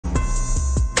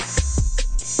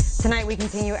Tonight, we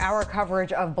continue our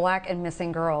coverage of Black and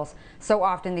missing girls. So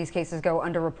often these cases go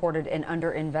underreported and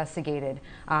underinvestigated.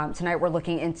 Tonight, we're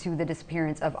looking into the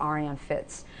disappearance of Arianna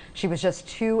Fitts. She was just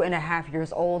 2.5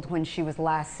 years old when she was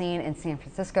last seen in San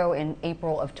Francisco in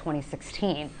April of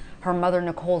 2016. Her mother,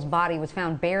 Nicole's body was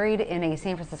found buried in a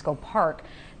San Francisco park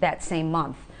that same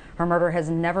month. Her murder has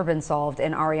never been solved,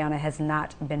 and Arianna has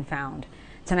not been found.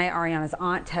 Tonight, Arianna's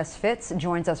aunt, Tess Fitts,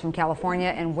 joins us from California,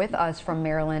 and with us from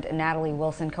Maryland, Natalie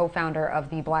Wilson, co-founder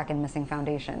of the Black and Missing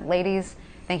Foundation. Ladies,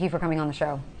 thank you for coming on the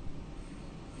show.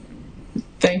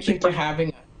 Thank you for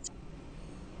having us.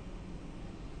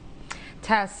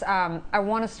 Tess, I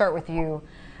want to start with you.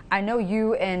 I know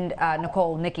you and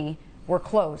Nicole, Nikki, were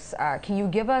close. Can you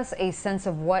give us a sense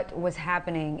of what was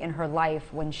happening in her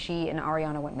life when she and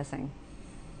Arianna went missing?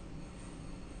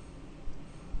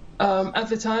 At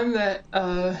the time that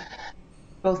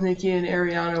both Nikki and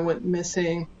Arianna went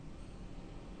missing,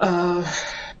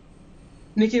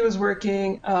 Nikki was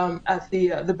working at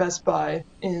the Best Buy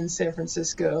in San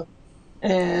Francisco,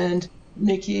 and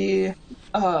Nikki,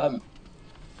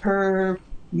 her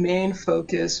main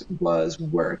focus was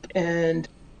work, and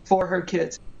for her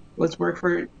kids was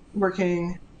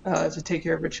working to take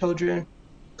care of her children.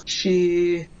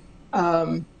 She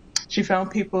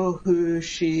found people who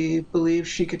she believed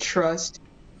she could trust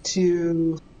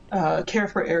to care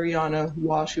for Arianna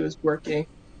while she was working.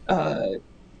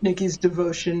 Nikki's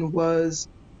devotion was,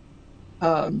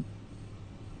 like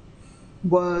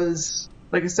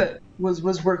I said,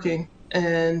 was working,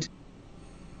 and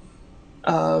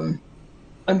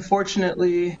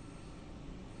unfortunately,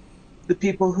 the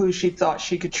people who she thought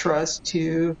she could trust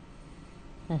to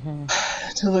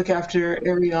look after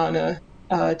Arianna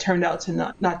turned out to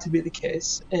not to be the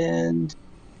case, and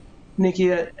Nikki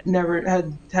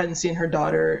hadn't seen her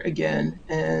daughter again,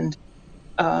 and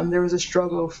there was a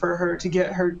struggle for her to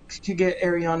get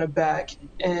Arianna back,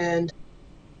 and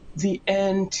the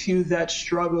end to that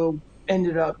struggle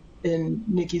ended up in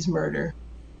Nikki's murder.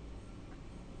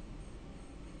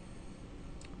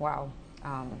 Wow.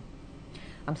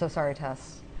 I'm so sorry,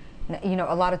 Tess. You know,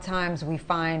 a lot of times we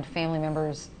find family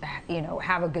members, you know,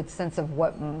 have a good sense of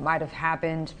what might have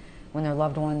happened when their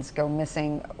loved ones go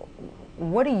missing.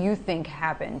 What do you think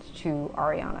happened to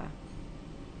Arianna?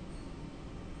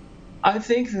 I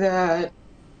think that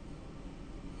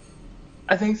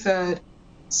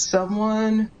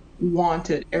someone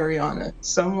wanted Arianna.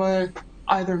 Someone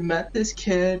either met this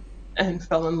kid and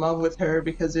fell in love with her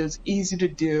because it was easy to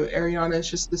do. Arianna is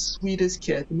just the sweetest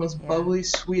kid, the most bubbly,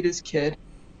 sweetest kid.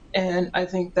 And I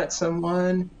think that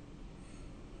someone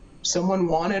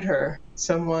wanted her.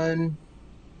 Someone,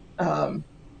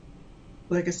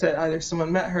 like I said, either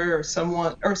someone met her or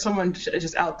someone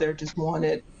just out there just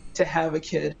wanted to have a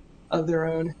kid of their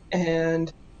own.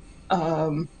 And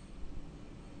I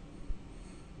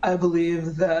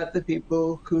believe that the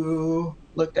people who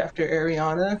looked after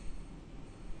Arianna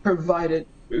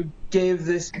gave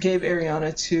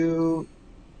Arianna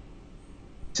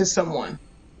to someone.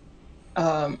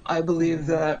 I believe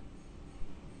that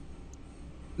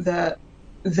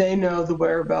they know the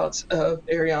whereabouts of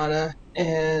Arianna,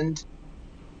 and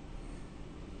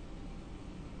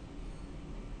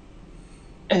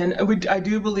I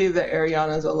do believe that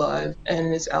Arianna is alive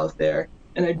and is out there,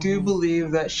 and I do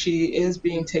believe that she is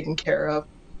being taken care of,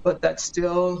 but that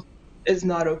still is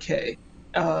not okay.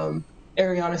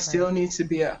 Arianna still needs to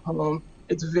be at home.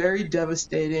 It's very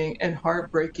devastating and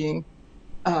heartbreaking.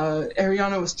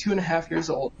 Arianna was 2.5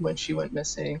 years old when she went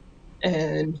missing,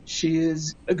 and she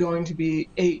is going to be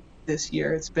 8 this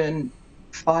year. It's been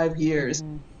 5 years,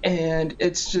 and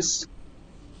it's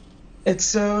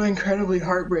so incredibly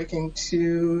heartbreaking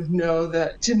to know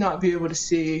that, to not be able to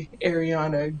see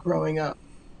Arianna growing up.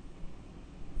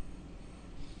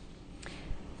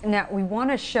 Now, we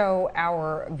want to show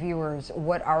our viewers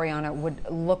what Arianna would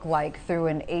look like through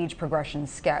an age progression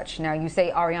sketch. Now, you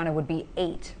say Arianna would be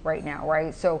 8 right now,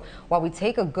 right? So while we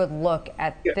take a good look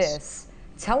at this,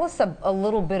 tell us a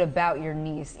little bit about your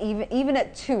niece. Even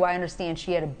at 2, I understand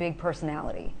she had a big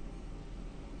personality.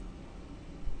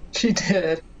 She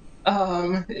did.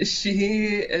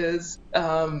 She is,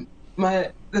 the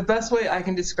best way I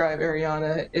can describe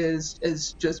Arianna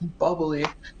is just bubbly.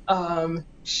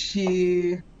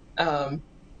 She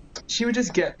would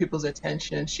just get people's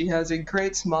attention. She has a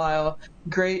great smile,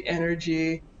 great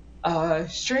energy.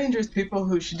 Strangers, people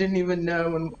who she didn't even know,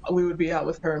 when we would be out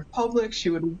with her in public, she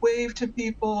would wave to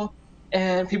people,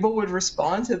 and people would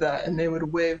respond to that, and they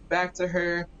would wave back to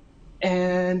her.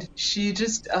 And she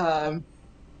just, I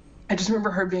just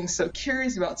remember her being so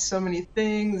curious about so many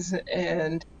things,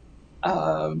 and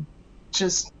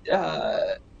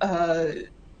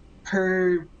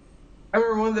her I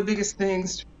remember one of the biggest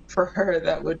things for her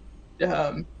that would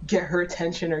get her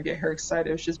attention or get her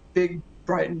excited was just big,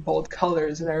 bright, and bold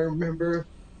colors. And I remember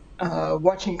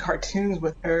watching cartoons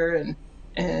with her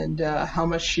and how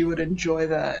much she would enjoy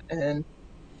that. And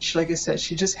she, like I said,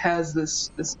 she just has this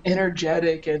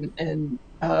energetic and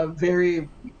very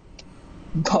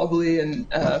bubbly and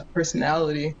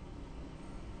personality.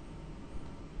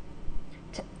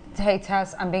 Hey,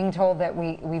 Tess, I'm being told that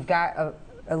we've got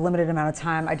a limited amount of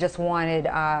time. I just wanted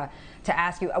to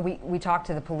ask you, we talked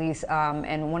to the police,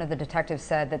 and one of the detectives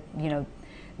said that, you know,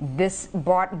 this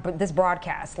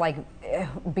broadcast, like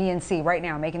BNC right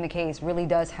now, making the case, really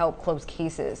does help close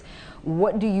cases.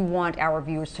 What do you want our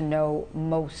viewers to know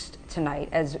most tonight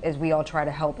as we all try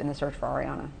to help in the search for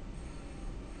Arianna?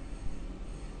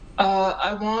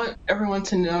 I want everyone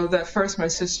to know that first, my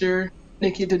sister,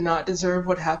 Nikki, did not deserve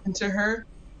what happened to her.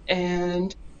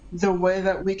 And the way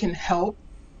that we can help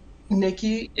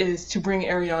Nikki is to bring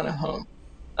Arianna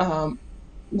home.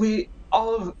 We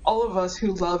all of us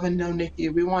who love and know Nikki,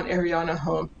 we want Arianna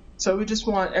home. So we just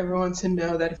want everyone to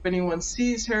know that if anyone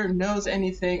sees her, knows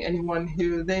anything, anyone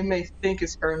who they may think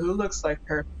is her, who looks like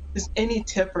her, just any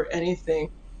tip or anything,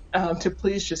 to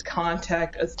please just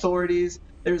contact authorities.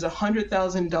 There's a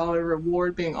 $100,000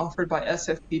 reward being offered by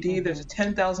SFPD. There's a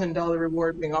 $10,000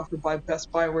 reward being offered by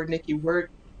Best Buy where Nikki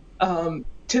worked.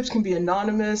 Tips can be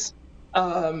anonymous.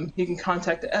 You can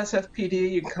contact the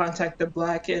SFPD. You can contact the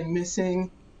Black and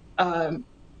Missing.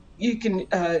 You can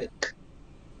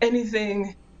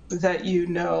anything that you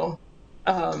know.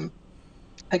 Like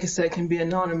I said, can be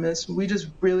anonymous. We just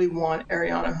really want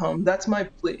Arianna home. That's my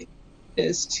plea,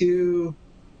 is to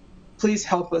please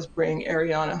help us bring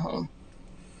Arianna home.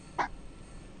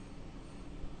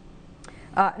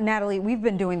 Natalie, we've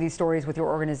been doing these stories with your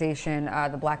organization,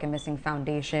 the Black and Missing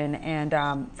Foundation,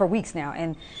 and for weeks now.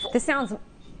 And this sounds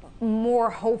more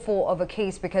hopeful of a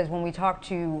case because when we talked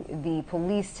to the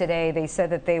police today, they said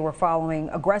that they were following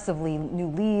aggressively new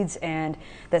leads and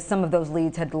that some of those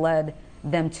leads had led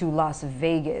them to Las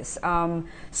Vegas.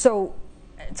 So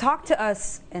talk to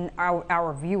us and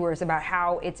our viewers about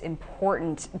how it's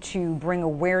important to bring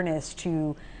awareness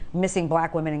to missing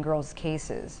Black women and girls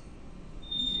cases.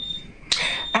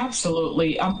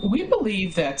 Absolutely. We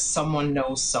believe that someone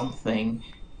knows something.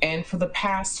 And for the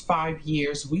past 5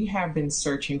 years, we have been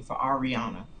searching for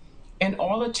Arianna. And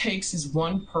all it takes is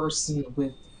one person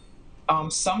with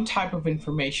some type of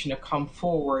information to come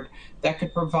forward that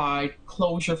could provide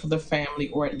closure for the family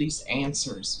or at least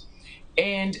answers.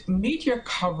 And media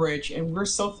coverage, and we're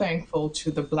so thankful to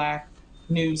the Black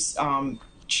News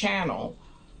channel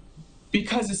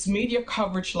because it's media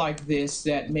coverage like this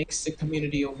that makes the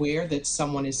community aware that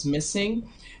someone is missing.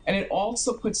 And it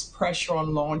also puts pressure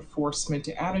on law enforcement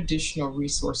to add additional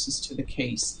resources to the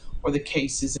case or the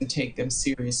cases and take them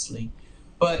seriously.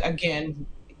 But again,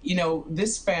 you know,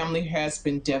 this family has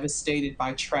been devastated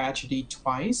by tragedy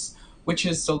twice, which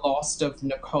is the loss of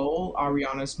Nicole,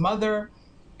 Arianna's mother,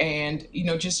 and, you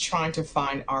know, just trying to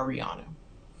find Arianna.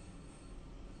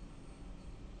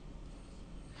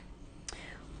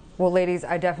 Well, ladies,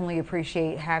 I definitely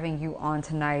appreciate having you on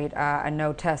tonight. I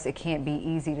know, Tess, it can't be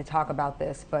easy to talk about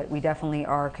this, but we definitely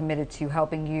are committed to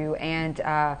helping you and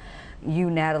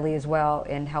you, Natalie, as well,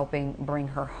 in helping bring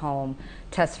her home.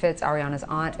 Tess Fitts, Arianna's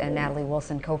aunt, and Natalie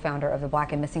Wilson, co-founder of the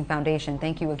Black and Missing Foundation.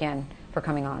 Thank you again for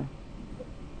coming on.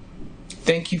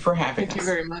 Thank you for having us. Thank you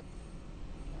very much.